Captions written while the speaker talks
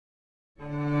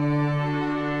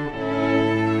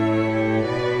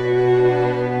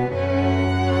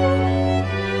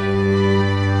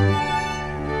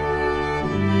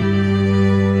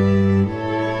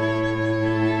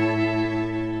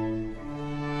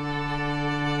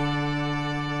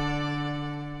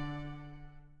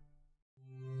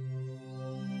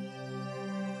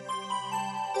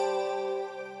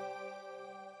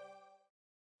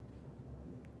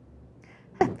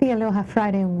Happy Aloha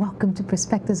Friday and welcome to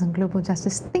Perspectives on Global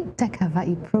Justice ThinkTech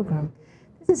Hawaii program.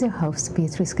 This is your host,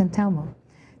 Beatrice Cantelmo.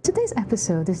 Today's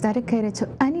episode is dedicated to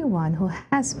anyone who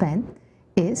has been,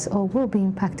 is, or will be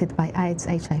impacted by AIDS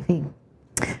HIV.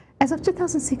 As of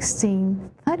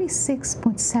 2016,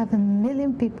 36.7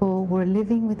 million people were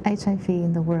living with HIV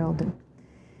in the world.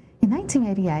 In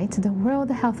 1988, the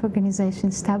World Health Organization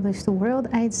established the World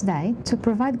AIDS Day to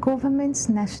provide governments,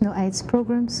 national AIDS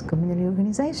programs, community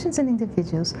organizations, and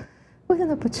individuals with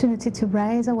an opportunity to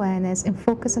raise awareness and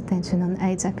focus attention on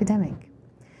AIDS epidemic.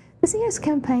 This year's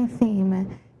campaign theme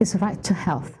is Right to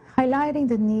Health, highlighting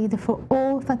the need for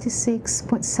all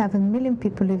 36.7 million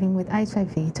people living with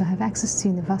HIV to have access to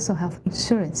universal health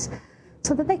insurance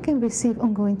so that they can receive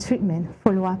ongoing treatment,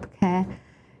 follow-up care,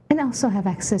 and also have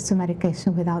access to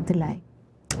medication without delay.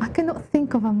 I cannot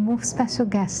think of a more special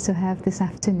guest to have this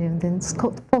afternoon than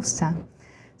Scott Foster.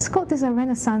 Scott is a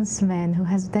Renaissance man who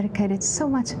has dedicated so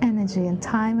much energy and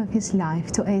time of his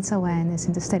life to AIDS awareness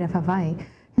in the state of Hawaii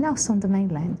and also on the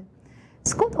mainland.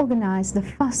 Scott organized the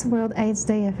first World AIDS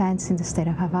Day events in the state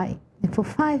of Hawaii. And for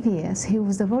 5 years, he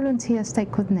was the volunteer state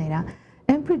coordinator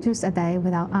and produced a day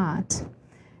without art.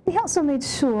 He also made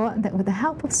sure that with the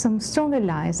help of some stronger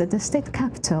lights that the state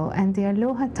capitol and the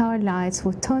Aloha Tower lights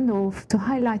were turned off to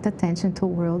highlight attention to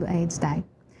World AIDS Day.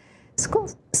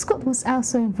 Scott was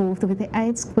also involved with the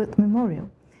AIDS Quilt Memorial.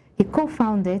 He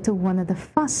co-founded one of the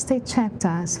first state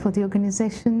chapters for the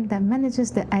organization that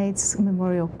manages the AIDS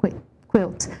Memorial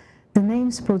Quilt, the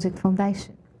Names Project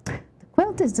Foundation. The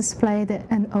quilt is displayed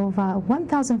in over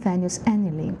 1,000 venues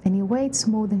annually, and it weighs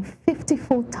more than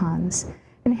 54 tons.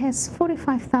 And it has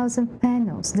 45,000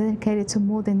 panels dedicated to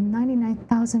more than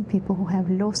 99,000 people who have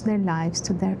lost their lives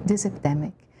to this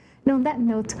epidemic. And on that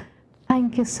note,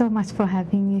 thank you so much for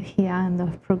having you here on the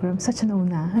program. Such an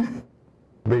honor.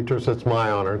 Beatrice, it's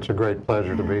my honor. It's a great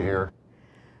pleasure to be here.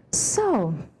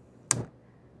 So,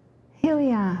 here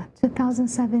we are,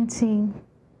 2017,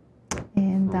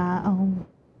 and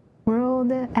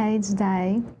World AIDS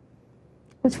Day,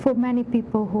 which for many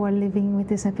people who are living with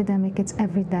this epidemic, it's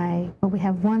every day. But we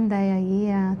have one day a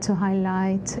year to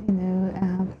highlight,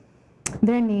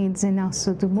 their needs and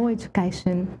also do more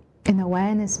education and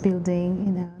awareness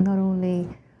building, not only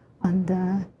on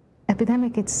the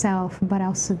epidemic itself, but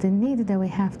also the need that we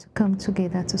have to come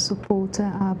together to support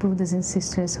our brothers and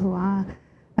sisters who are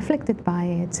afflicted by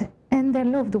it and their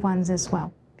loved ones as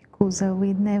well, because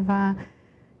we never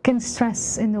can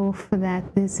stress enough that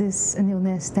this is an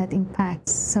illness that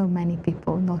impacts so many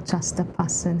people, not just the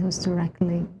person who's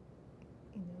directly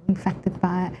infected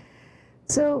by it.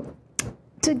 So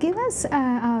to give us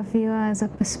our viewers a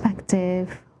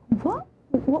perspective, what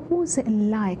was it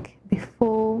like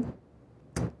before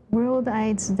World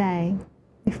AIDS Day,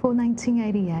 before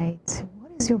 1988?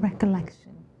 What is your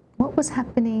recollection? What was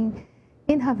happening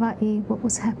in Hawaii? What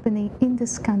was happening in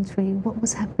this country? What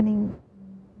was happening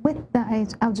with the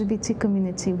LGBT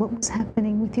community? What was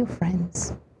happening with your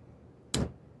friends?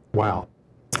 Wow.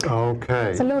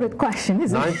 Okay. It's a loaded question,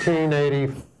 isn't it?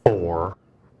 1984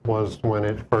 was when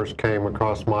it first came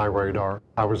across my radar.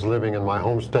 I was living in my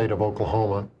home state of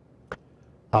Oklahoma.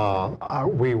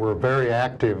 We were very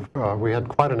active. We had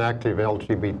quite an active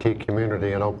LGBT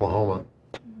community in Oklahoma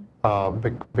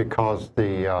because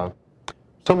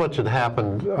so much had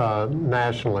happened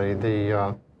nationally.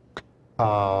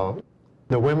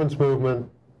 The women's movement,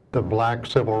 the black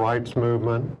civil rights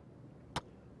movement,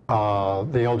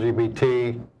 the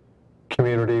LGBT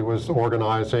community was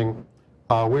organizing.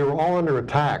 We were all under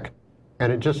attack,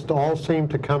 and it just all seemed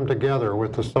to come together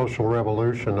with the social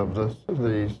revolution of the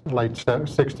late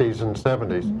 60s and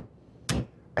 70s.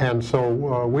 And so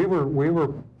we were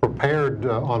prepared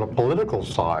on a political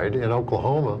side in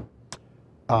Oklahoma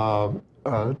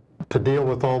to deal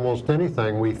with almost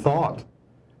anything we thought.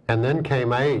 And then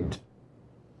came AIDS.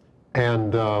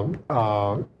 And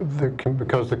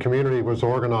because the community was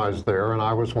organized there, and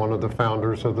I was one of the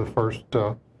founders of the first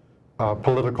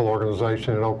political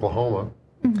organization in Oklahoma.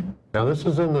 Now this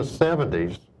is in the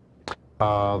 70s.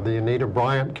 The Anita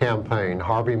Bryant campaign,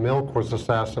 Harvey Milk was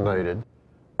assassinated.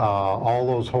 All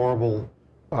those horrible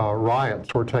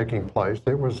riots were taking place.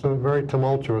 It was a very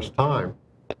tumultuous time.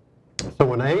 So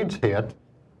when AIDS hit,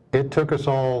 it took us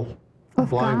all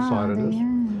blindsided us. Yeah.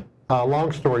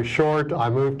 Long story short, I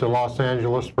moved to Los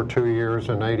Angeles for 2 years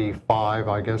in '85,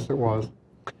 I guess it was.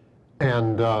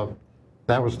 And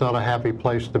that was not a happy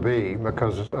place to be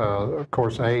because, of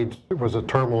course, AIDS was a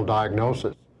terminal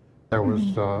diagnosis. There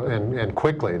was, and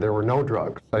quickly, there were no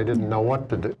drugs. They didn't know what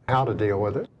to do, how to deal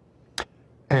with it.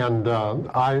 And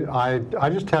I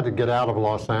just had to get out of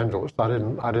Los Angeles. I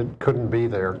couldn't be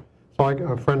there. So so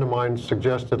a friend of mine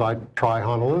suggested I try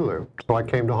Honolulu. So I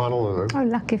came to Honolulu. Oh,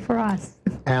 lucky for us.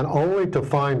 And only to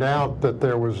find out that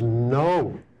there was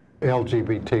no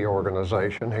LGBT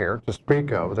organization here to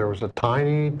speak of. There was a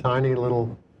tiny, tiny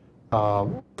little,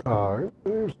 it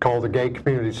was called the Gay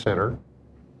Community Center,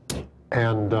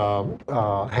 and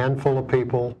a handful of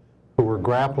people who were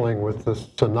grappling with the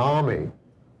tsunami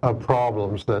of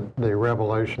problems that the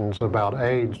revelations about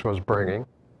AIDS was bringing.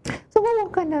 So what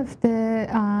were kind of the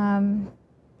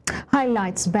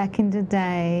highlights back in the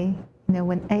day,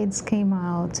 when AIDS came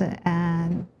out,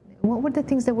 and what were the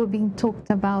things that were being talked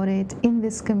about it in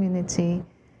this community?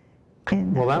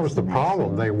 Well, that was the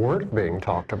problem. They weren't being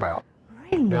talked about.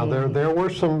 Really? Now, there were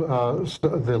some,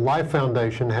 the Life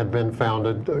Foundation had been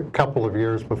founded a couple of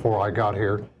years before I got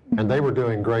here, and they were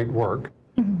doing great work.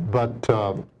 But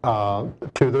to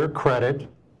their credit,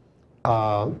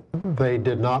 they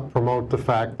did not promote the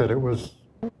fact that it was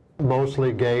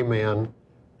mostly gay men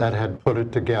that had put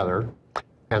it together,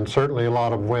 and certainly a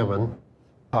lot of women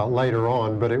later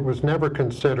on, but it was never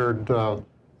considered a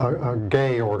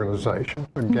gay organization,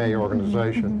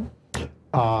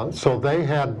 So they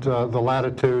had the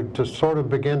latitude to sort of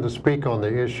begin to speak on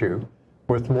the issue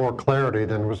with more clarity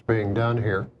than was being done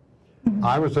here.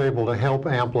 I was able to help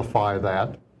amplify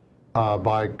that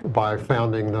by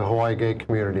founding the Hawaii Gay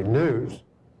Community News.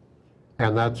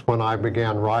 And that's when I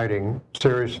began writing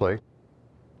seriously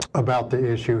about the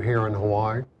issue here in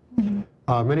Hawaii.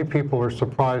 Many people are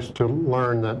surprised to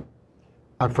learn that,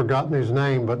 I've forgotten his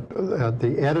name, but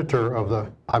the editor of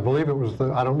the, I believe it was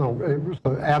the, I don't know, it was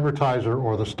the Advertiser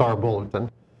or the Star Bulletin.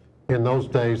 In those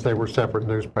days, they were separate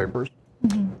newspapers.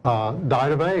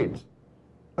 Died of AIDS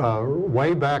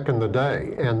way back in the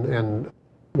day. And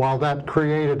while that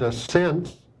created a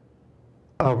sense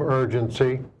of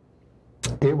urgency,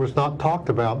 it was not talked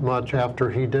about much after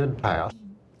he did pass.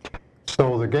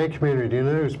 So the Gay Community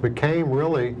News became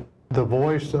really the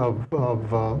voice of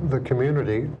the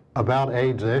community about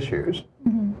AIDS issues.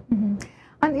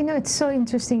 And it's so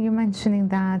interesting you mentioning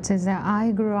that, is that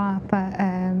I grew up,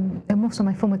 most of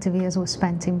my formative years were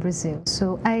spent in Brazil.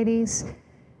 So 80s,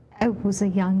 I was a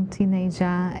young teenager,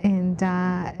 and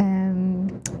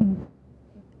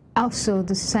also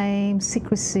the same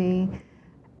secrecy,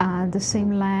 the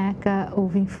same lack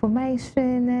of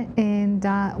information, and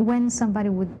when somebody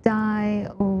would die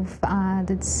of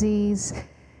the disease,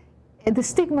 the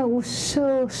stigma was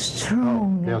so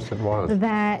strong. Yes, it was.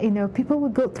 That people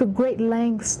would go through great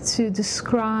lengths to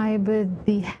describe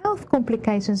the health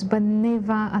complications, but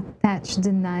never attach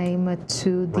the name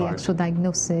to the actual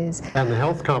diagnosis. And the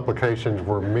health complications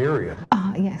were myriad.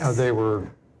 Yes. They were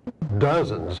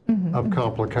dozens of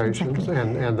complications,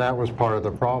 and that was part of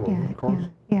the problem, of course.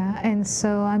 Yeah, and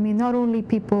so, I mean, not only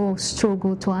people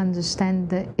struggle to understand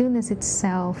the illness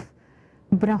itself,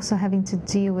 but also having to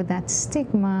deal with that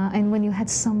stigma. And when you had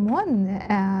someone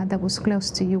that was close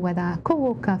to you, whether a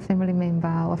co-worker, family member,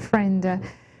 or a friend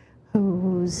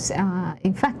who's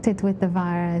infected with the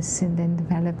virus and then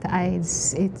developed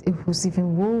AIDS, it was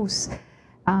even worse.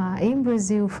 In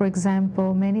Brazil, for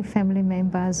example, many family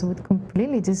members would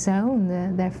completely disown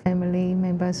their family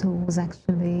members who was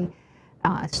actually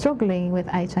struggling with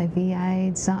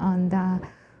HIV/AIDS. And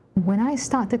when I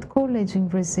started college in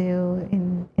Brazil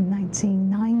in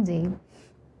 1990,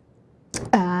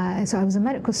 so I was a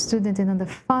medical student, and on the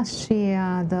first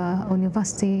year, the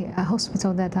university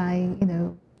hospital that I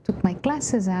took my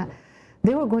classes at,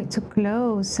 they were going to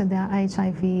close their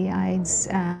HIV/AIDS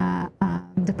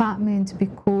department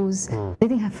because they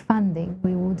didn't have funding.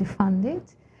 We would defund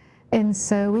it. And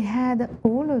so we had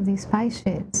all of these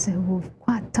patients who were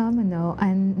quite terminal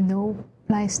and no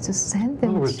place to send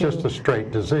them to. It was just a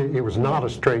straight disease. It was not a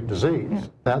straight disease.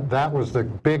 That was the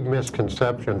big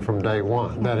misconception from day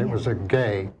one, that it was a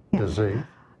gay disease.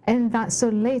 And that, so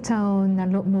later on, a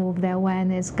lot more of the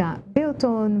awareness got built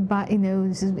on, but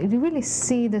you really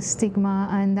see the stigma,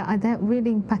 and that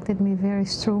really impacted me very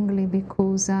strongly,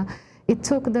 because it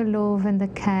took the love and the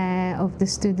care of the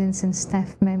students and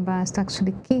staff members to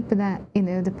actually keep that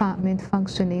department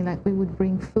functioning. Like, we would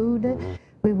bring food,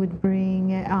 we would bring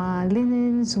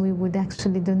linens, we would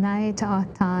actually donate our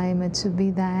time to be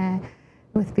there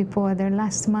with people at their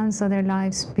last months of their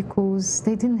lives, because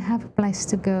they didn't have a place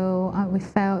to go. We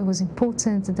felt it was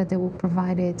important that they were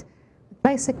provided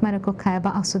basic medical care,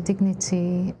 but also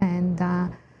dignity. And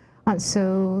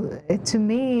so to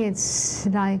me, it's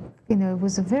like, it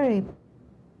was a very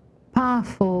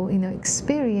powerful,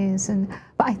 experience.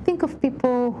 But I think of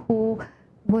people who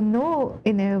were not,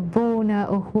 born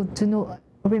or who do not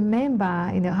remember,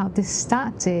 how this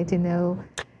started,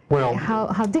 Well,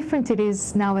 how different it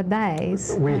is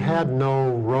nowadays. We had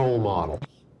no role models.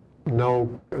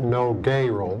 no gay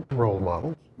role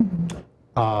models.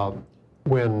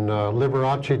 When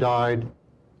Liberace died,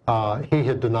 he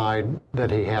had denied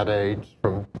that he had AIDS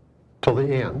till the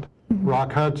end.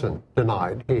 Rock Hudson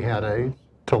denied he had AIDS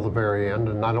till the very end,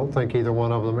 and I don't think either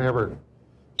one of them ever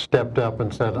stepped up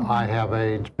and said, I have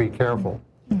AIDS, be careful.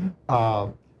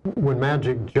 When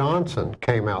Magic Johnson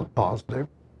came out positive,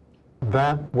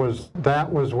 that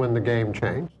was when the game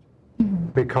changed,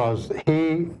 because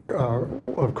he,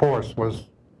 of course, was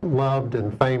loved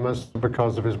and famous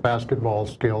because of his basketball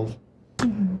skills,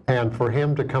 and for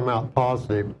him to come out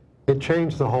positive, it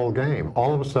changed the whole game.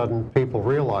 All of a sudden, people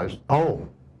realized, oh,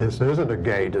 this isn't a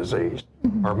gay disease,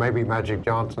 or maybe Magic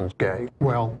Johnson's gay.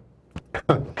 Well,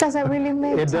 does that really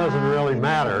matter? It doesn't really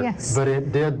matter, yes. But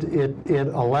it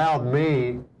allowed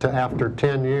me to, after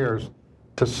 10 years,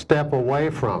 to step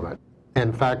away from it.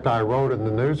 In fact, I wrote in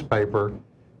the newspaper,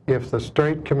 if the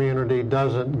straight community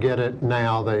doesn't get it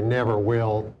now, they never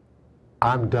will.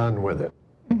 I'm done with it.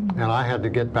 And I had to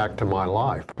get back to my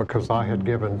life, because I had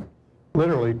given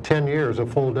literally 10 years, a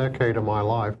full decade of my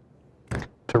life,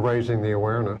 to raising the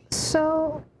awareness.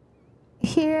 So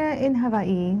here in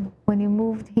Hawaii, when you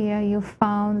moved here, you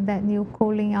found that new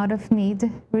calling out of need,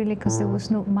 really, because there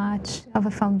was not much of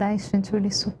a foundation to really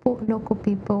support local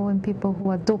people and people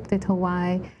who adopted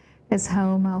Hawaii as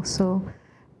home also.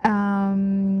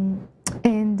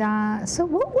 So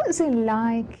what was it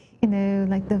like,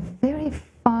 like the very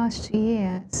first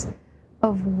years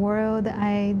of World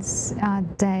AIDS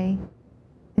Day,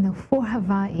 for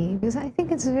Hawaii? Because I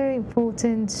think it's very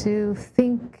important to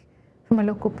think from a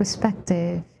local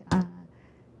perspective.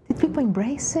 Did people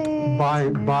embrace it?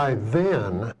 By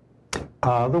then,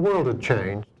 the world had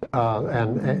changed,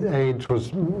 and AIDS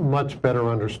was much better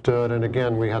understood. And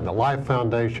again, we had the Life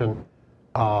Foundation.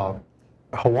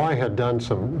 Hawaii had done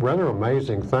some rather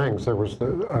amazing things. There was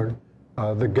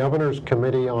the Governor's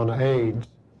Committee on AIDS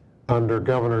under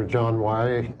Governor John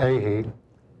Hawaii,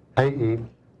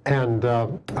 and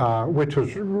which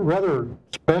was rather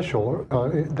special.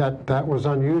 That was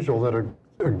unusual that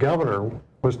a governor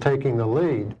was taking the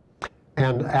lead.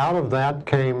 And out of that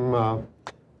came,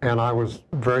 and I was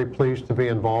very pleased to be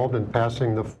involved in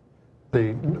passing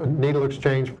the needle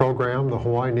exchange program, the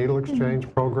Hawaii Needle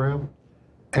Exchange program,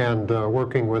 and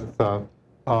working with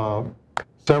several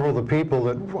of the people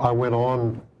that I went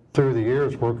on through the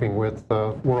years working with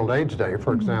World AIDS Day,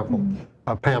 for example.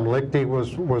 Pam Lichty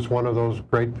was one of those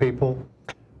great people.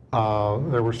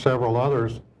 There were several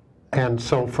others. And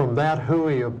so from that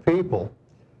hui of people,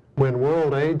 when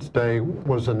World AIDS Day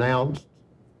was announced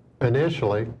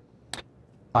initially,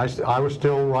 I was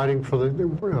still writing for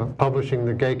publishing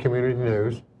the Gay Community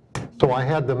News. So I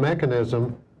had the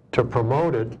mechanism to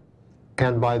promote it.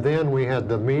 And by then we had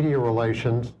the media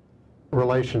relationships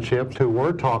who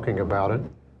were talking about it.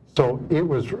 So it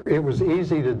was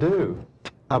easy to do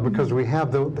because we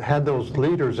had those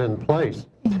leaders in place.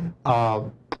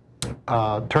 Turning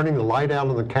the lights out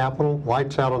on the Capitol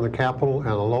and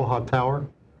Aloha Tower.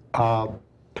 I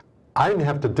didn't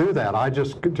have to do that. I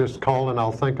just called, and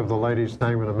I'll think of the lady's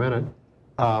name in a minute.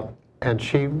 And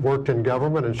she worked in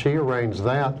government, and she arranged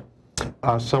that.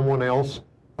 Someone else,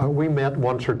 we met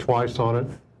once or twice on it.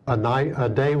 A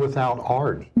day without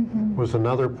art was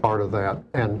another part of that.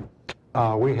 And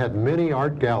we had many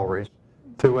art galleries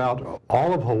throughout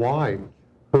all of Hawaii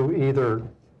who either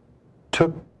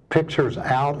took pictures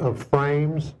out of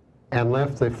frames and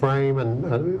left the frame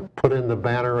and put in the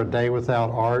banner "A Day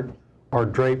Without Art," or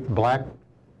draped black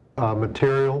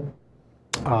material,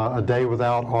 "A Day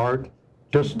Without Art,"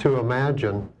 just to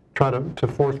imagine, try to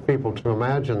force people to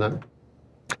imagine that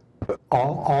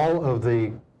all of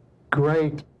the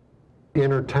great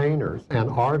entertainers and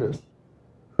artists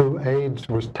who AIDS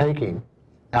was taking,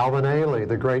 Alvin Ailey,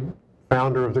 the great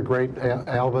founder of the great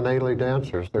Alvin Ailey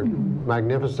Dancers, the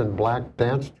magnificent black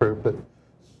dance troupe that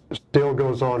still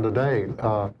goes on today.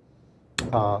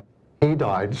 He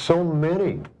died. So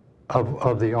many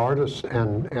of the artists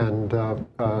and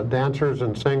dancers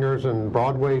and singers and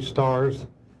Broadway stars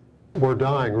were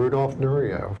dying. Rudolph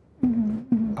Nureyev.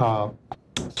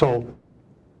 So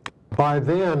by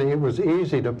then it was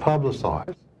easy to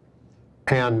publicize,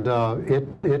 and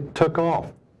it took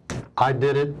off. I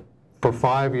did it for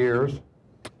 5 years,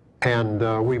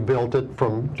 and we built it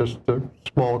from just a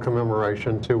small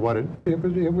commemoration to what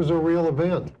it was a real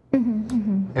event.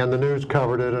 And the news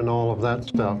covered it and all of that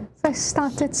stuff. So I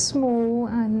started small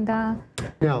and...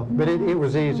 yeah, but it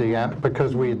was easy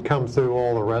because we had come through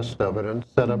all the rest of it and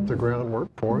set up the groundwork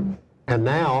for it. And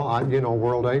now,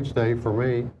 World AIDS Day for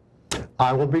me,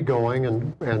 I will be going,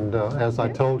 and as I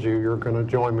told you, you're going to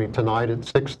join me tonight at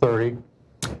 6:30.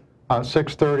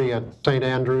 6:30 at St.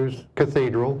 Andrew's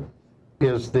Cathedral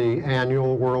is the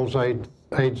annual World's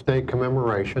AIDS Day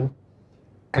commemoration,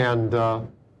 and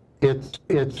it's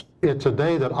a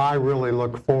day that I really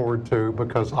look forward to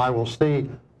because I will see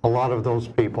a lot of those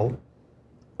people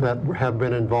that have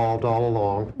been involved all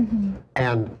along,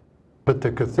 but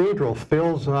the cathedral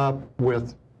fills up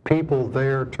with people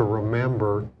there to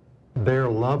remember their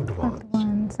loved ones.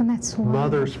 And that's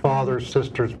Mothers, fathers,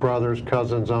 sisters, brothers,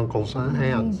 cousins, uncles, and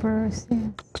aunts. neighbors,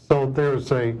 yes. So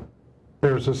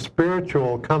there's a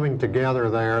spiritual coming together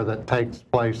there that takes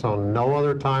place on no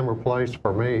other time or place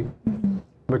for me,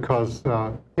 because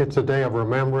it's a day of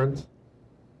remembrance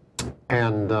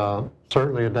and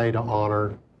certainly a day to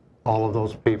honor all of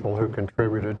those people who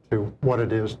contributed to what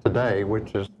it is today,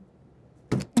 which is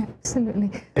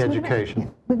absolutely education.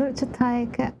 We're going to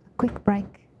take a quick break.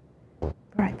 Be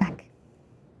right back.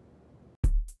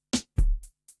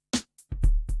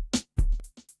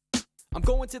 I'm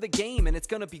going to the game and it's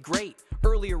gonna be great.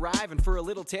 Early arriving for a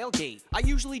little tailgate. I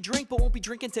usually drink but won't be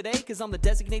drinking today cause I'm the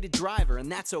designated driver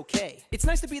and that's okay. It's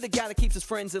nice to be the guy that keeps his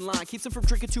friends in line, keeps them from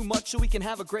drinking too much so we can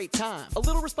have a great time. A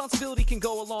little responsibility can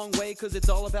go a long way cause it's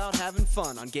all about having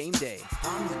fun on game day.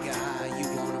 I'm the guy you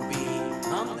wanna be.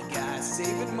 I'm the guy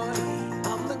saving money.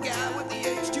 I'm the guy with the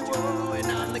H2O and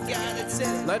I'm the guy that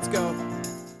says let's go.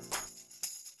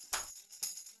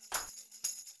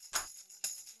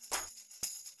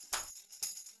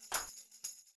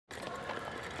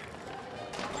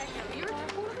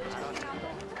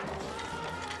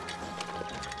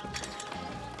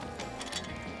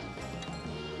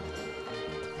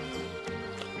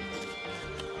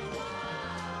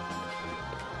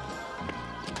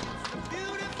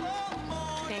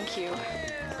 Thank you.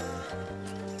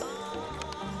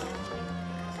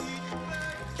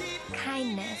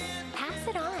 Kindness. Pass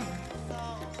it on.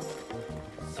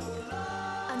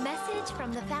 A message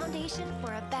from the Foundation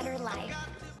for a Better Life.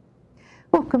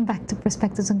 Welcome back to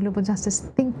Perspectives on Global Justice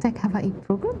ThinkTech Hawaii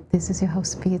program. This is your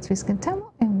host, Beatrice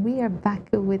Cantamo, and we are back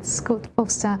with Scott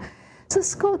Foster. So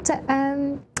Scott,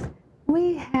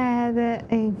 we had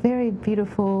a very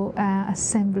beautiful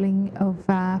assembling of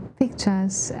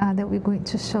pictures that we're going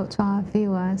to show to our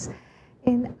viewers.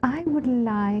 And I would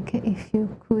like if you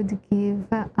could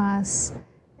give us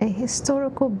a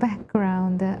historical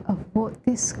background of what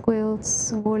these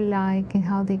quilts were like and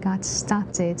how they got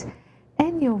started,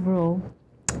 and your role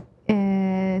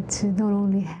to not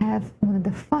only have one of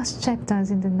the first chapters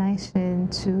in the nation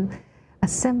to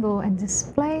assemble and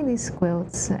display these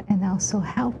quilts, and also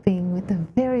helping with the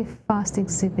very first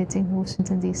exhibit in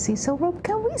Washington, D.C. So, Rob,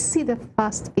 can we see the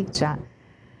first picture?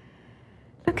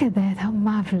 Look at that, how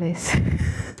marvelous.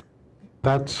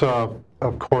 That's, of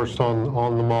course, on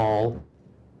the mall.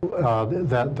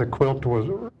 That the quilt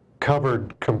was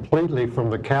covered completely from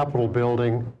the Capitol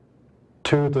building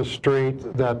to the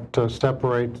street that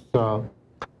separates the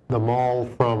mall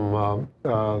from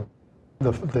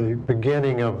the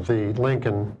beginning of the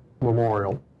Lincoln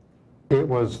Memorial. It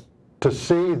was to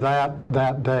see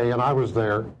that day, and I was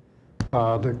there.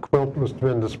 The quilt was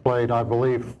been displayed, I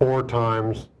believe, 4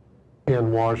 times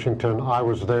in Washington. I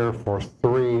was there for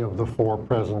 3 of the 4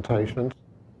 presentations.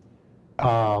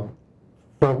 For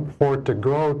it to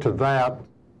grow to that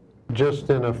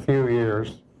just in a few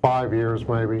years, 5 years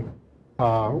maybe,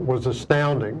 was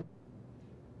astounding.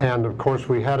 And of course,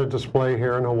 we had a display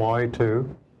here in Hawaii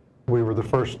too. We were the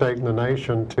first state in the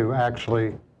nation to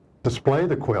actually display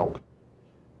the quilt.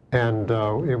 And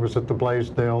it was at the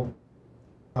Blaisdell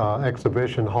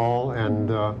Exhibition Hall,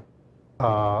 and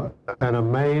an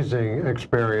amazing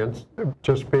experience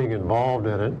just being involved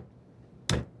in it.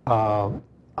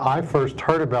 I first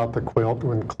heard about the quilt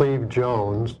when Cleve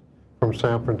Jones from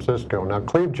San Francisco. Now,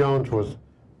 Cleve Jones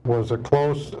was a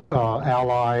close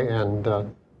ally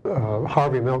and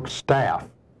Harvey Milk's staff.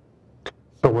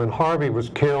 So when Harvey was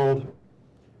killed,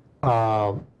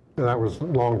 that was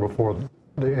long before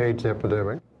the AIDS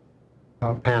epidemic,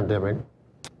 pandemic,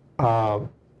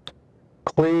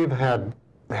 Cleve had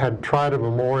tried to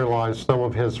memorialize some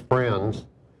of his friends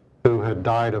who had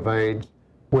died of AIDS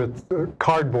with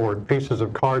cardboard, pieces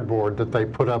of cardboard that they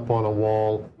put up on a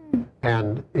wall,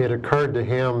 and it occurred to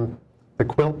him the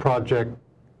quilt project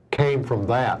came from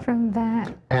that. From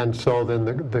that. And so then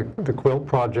the quilt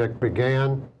project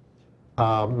began.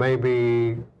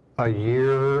 Maybe a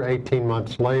year, 18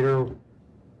 months later,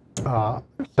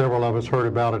 several of us heard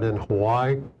about it in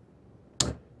Hawaii.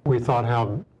 We thought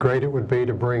how great it would be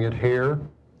to bring it here.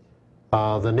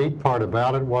 The neat part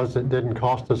about it was it didn't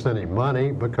cost us any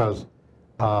money because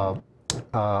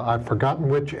I've forgotten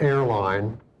which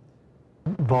airline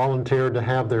volunteered to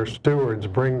have their stewards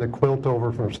bring the quilt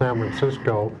over from San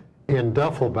Francisco in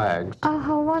duffel bags. Oh,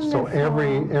 how wonderful. So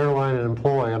every airline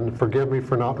employee, and forgive me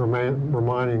for not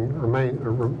remembering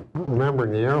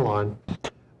the airline,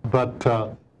 but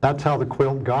that's how the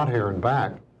quilt got here and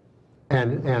back.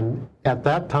 And at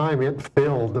that time, it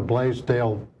filled the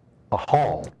Blaisdell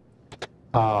Hall.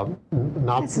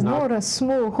 It's not a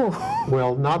small hall.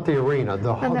 Well, not the arena,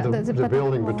 the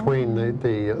building between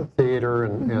the theater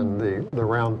and the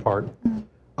round part.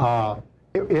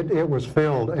 It was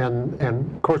filled, and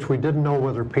of course we didn't know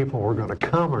whether people were going to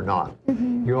come or not.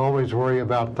 You always worry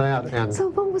about that. And so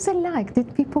what was it like?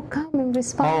 Did people come and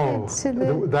respond to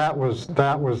the... that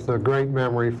was the great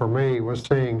memory for me, was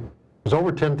seeing, it was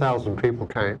over 10,000 people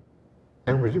came.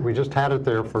 And we just had it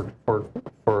there for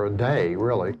a day,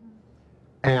 really.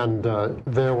 And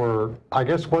there were, I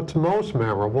guess what's most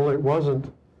memorable, it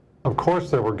wasn't, of course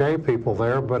there were gay people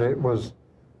there, but it was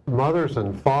mothers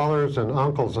and fathers and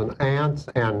uncles and aunts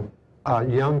and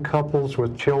young couples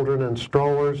with children and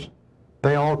strollers.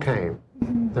 They all came.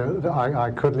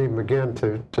 I couldn't even begin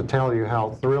to tell you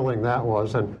how thrilling that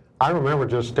was. And I remember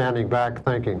just standing back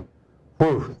thinking,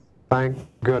 whew, thank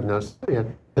goodness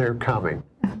they're coming.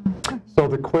 So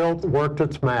the quilt worked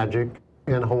its magic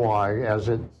in Hawaii, as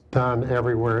it's done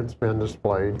everywhere it's been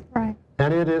displayed. Right.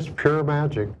 And it is pure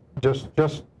magic,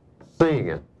 just seeing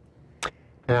it.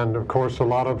 And of course, a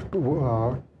lot of,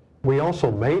 we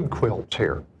also made quilts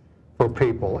here for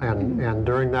people. And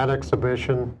during that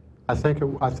exhibition, I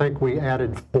think we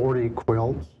added 40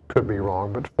 quilts, could be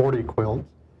wrong, but 40 quilts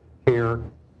here.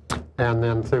 And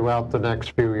then throughout the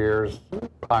next few years,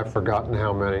 I've forgotten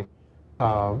how many.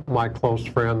 My close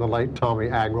friend, the late Tommy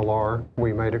Aguilar,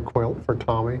 we made a quilt for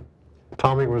Tommy.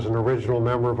 Tommy was an original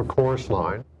member of a chorus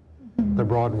line, the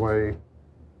Broadway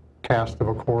cast of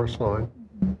a chorus line.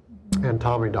 And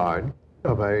Tommy died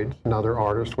of AIDS, another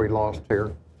artist we lost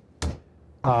here.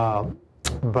 A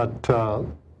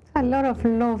lot of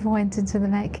love went into the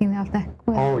making of that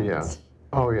quilt. Oh, yes.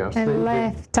 Oh, yes. And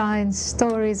left in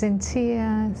stories and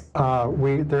tears.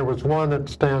 There was one that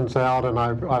stands out, and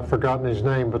I've forgotten his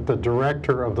name, but the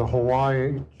director of the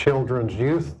Hawaii Children's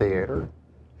Youth Theater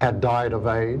had died of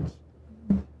AIDS.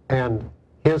 And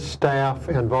his staff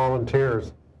and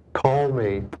volunteers called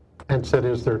me and said,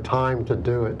 is there time to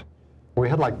do it? We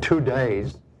had like 2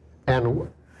 days, and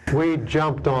we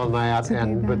jumped on that,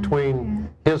 and between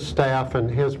his staff and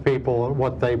his people,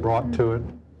 what they brought to it,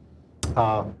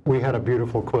 we had a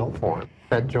beautiful quilt for him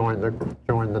that joined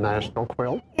the national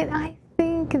quilt. And I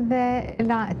think that,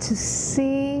 like, to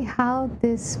see how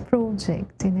this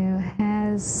project,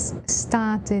 has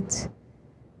started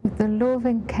with the love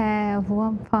and care of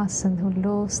one person who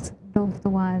lost loved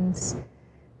ones,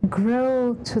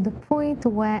 grow to the point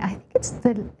where I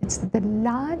think it's the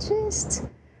largest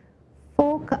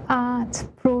folk art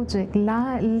project,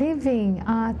 living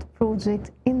art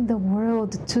project in the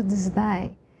world to this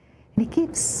day. And it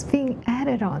keeps being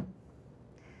added on.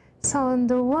 So on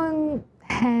the one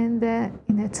hand,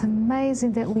 it's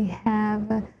amazing that we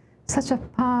have such a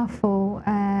powerful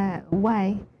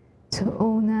way to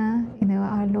honor,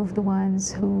 our loved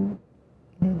ones who,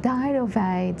 died of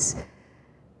AIDS.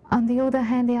 On the other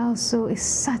hand, it also is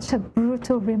such a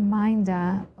brutal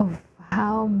reminder of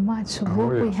how much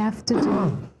work we have to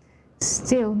do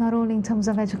still, not only in terms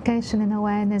of education and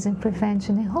awareness and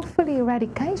prevention, and hopefully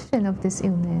eradication of this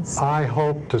illness. I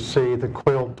hope to see the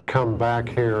quilt come back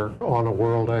here on a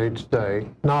World AIDS Day,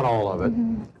 not all of it.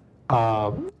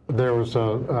 There was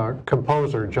a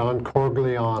composer, John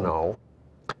Corgliano,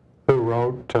 who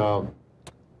wrote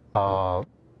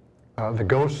The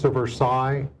Ghosts of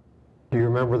Versailles. Do you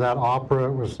remember that opera?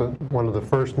 It was one of the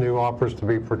first new operas to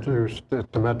be produced at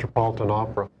the Metropolitan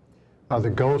Opera. The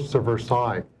Ghosts of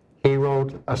Versailles. He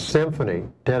wrote a symphony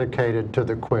dedicated to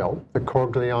the quilt, the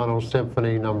Corgliano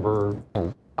Symphony number,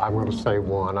 I'm going to say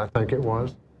 1, I think it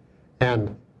was.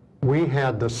 And we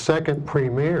had the second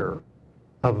premiere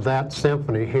of that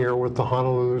symphony here with the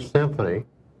Honolulu Symphony,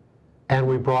 and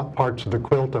we brought parts of the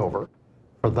quilt over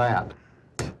for that.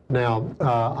 Now,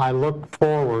 I look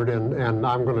forward, and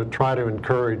I'm going to try to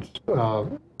encourage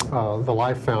the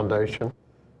Life Foundation,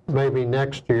 maybe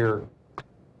next year,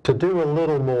 to do a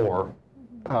little more.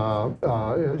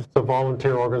 It's a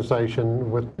volunteer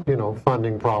organization with,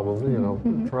 funding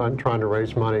problems, trying to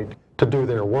raise money to do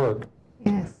their work.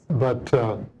 Yes. But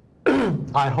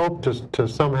I hope to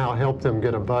somehow help them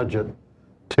get a budget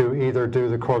to either do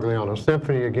the Corgliano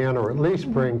Symphony again, or at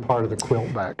least bring part of the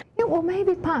quilt back. Yeah, well,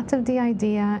 maybe part of the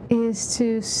idea is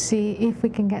to see if we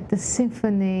can get the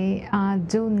symphony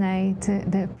donate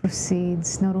the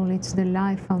proceeds not only to the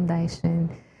Life Foundation.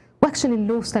 We actually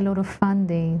lost a lot of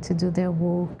funding to do their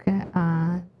work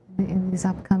in these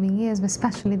upcoming years, but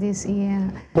especially this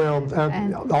year. Well,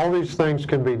 all these things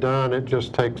can be done. It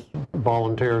just takes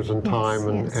volunteers and time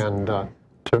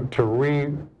to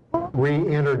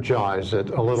re-energize it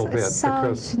a little bit. It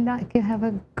sounds like you have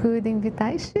a good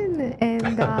invitation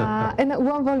and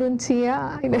one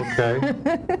volunteer. Okay.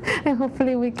 And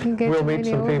hopefully we can get We'll meet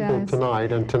some people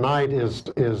tonight, and tonight is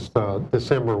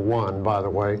December 1, by the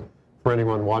way, for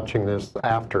anyone watching this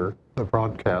after the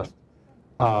broadcast.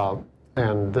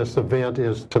 And this event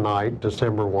is tonight,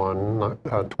 December 1,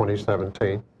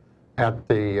 2017, at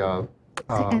the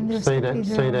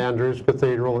St. Andrew's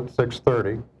Cathedral at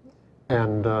 6:30.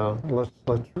 And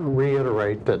let's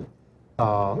reiterate that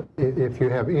if you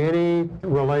have any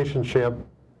relationship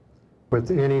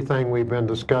with anything we've been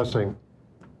discussing,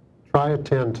 try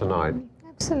attend tonight.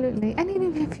 Absolutely. And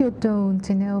even if you don't,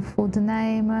 for the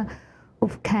name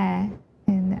of care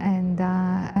and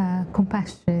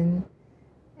compassion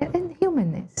and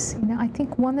humanness, I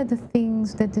think one of the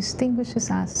things that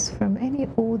distinguishes us from any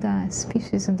other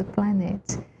species on the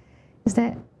planet is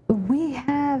that we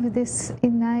have this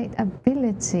innate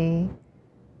ability,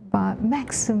 but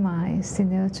maximized,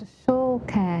 to show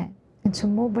care and to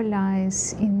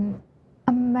mobilize in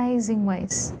amazing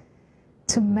ways,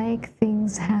 to make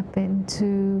things happen,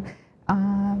 to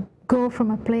go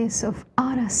from a place of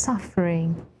utter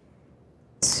suffering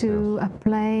to a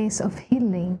place of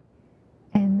healing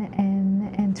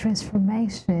and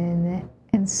transformation.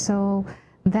 And so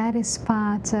that is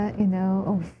part,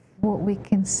 of what we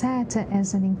can set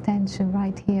as an intention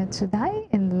right here today.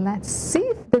 And let's see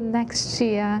if the next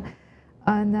year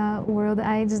on World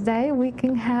AIDS Day we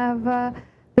can have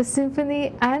the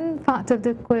symphony and part of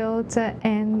the quilt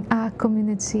and our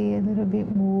community a little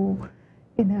bit more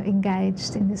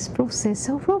engaged in this process.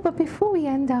 So Robert, before we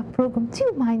end our program, do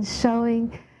you mind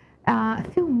showing a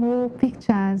few more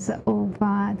pictures of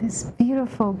this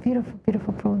beautiful, beautiful,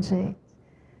 beautiful project?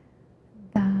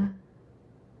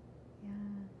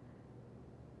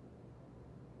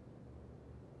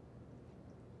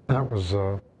 That was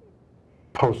a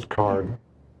postcard.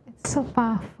 It's so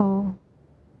powerful.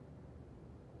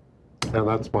 And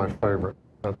that's my favorite.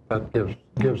 That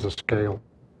gives a scale.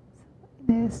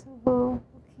 Yes, we'll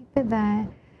keep it there.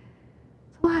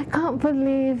 So I can't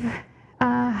believe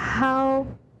how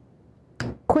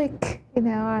quick,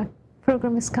 our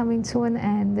program is coming to an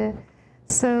end.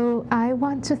 So I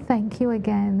want to thank you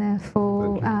again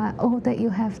for all that you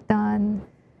have done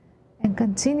and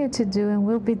continue to do and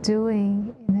will be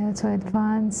doing, to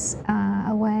advance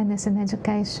awareness and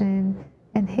education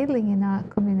and healing in our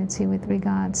community with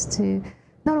regards to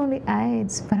not only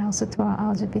AIDS, but also to our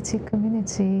LGBT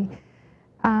community.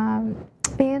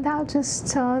 And I'll just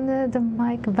turn the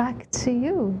mic back to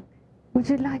you. Would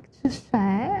you like to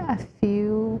share a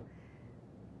few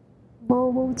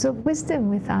more words of wisdom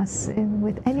with us and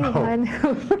with anyone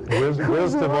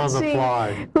wisdom on the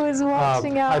fly. Who is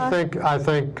watching I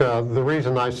think the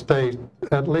reason I stay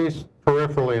at least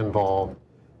peripherally involved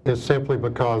is simply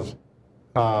because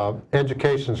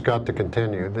education's got to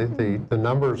continue. The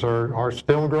numbers are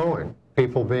still growing.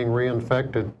 People being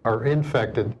reinfected or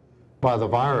infected by the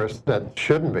virus that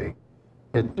shouldn't be.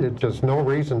 It's just no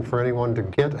reason for anyone to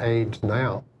get AIDS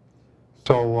now.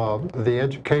 So the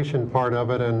education part of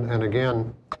it, and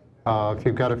again, if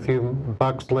you've got a few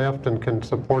bucks left and can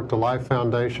support the Life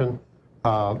Foundation,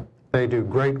 they do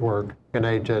great work in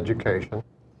AIDS education.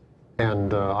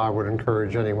 And I would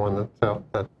encourage anyone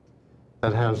that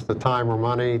has the time or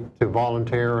money to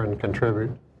volunteer and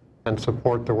contribute and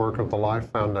support the work of the Life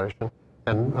Foundation.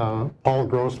 And Paul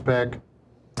Grossbeck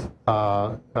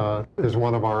is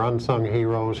one of our unsung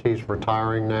heroes. He's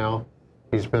retiring now.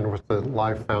 He's been with the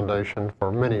Life Foundation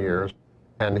for many years,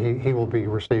 and he will be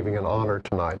receiving an honor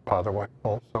tonight, by the way,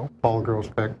 also. Paul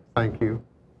Grossbeck, thank you.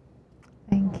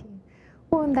 Thank you.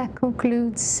 Well, and that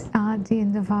concludes the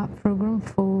end of our program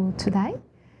for today.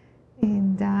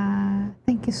 And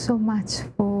thank you so much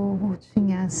for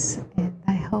watching us, and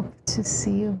I hope to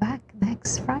see you back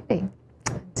next Friday.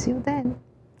 Until then.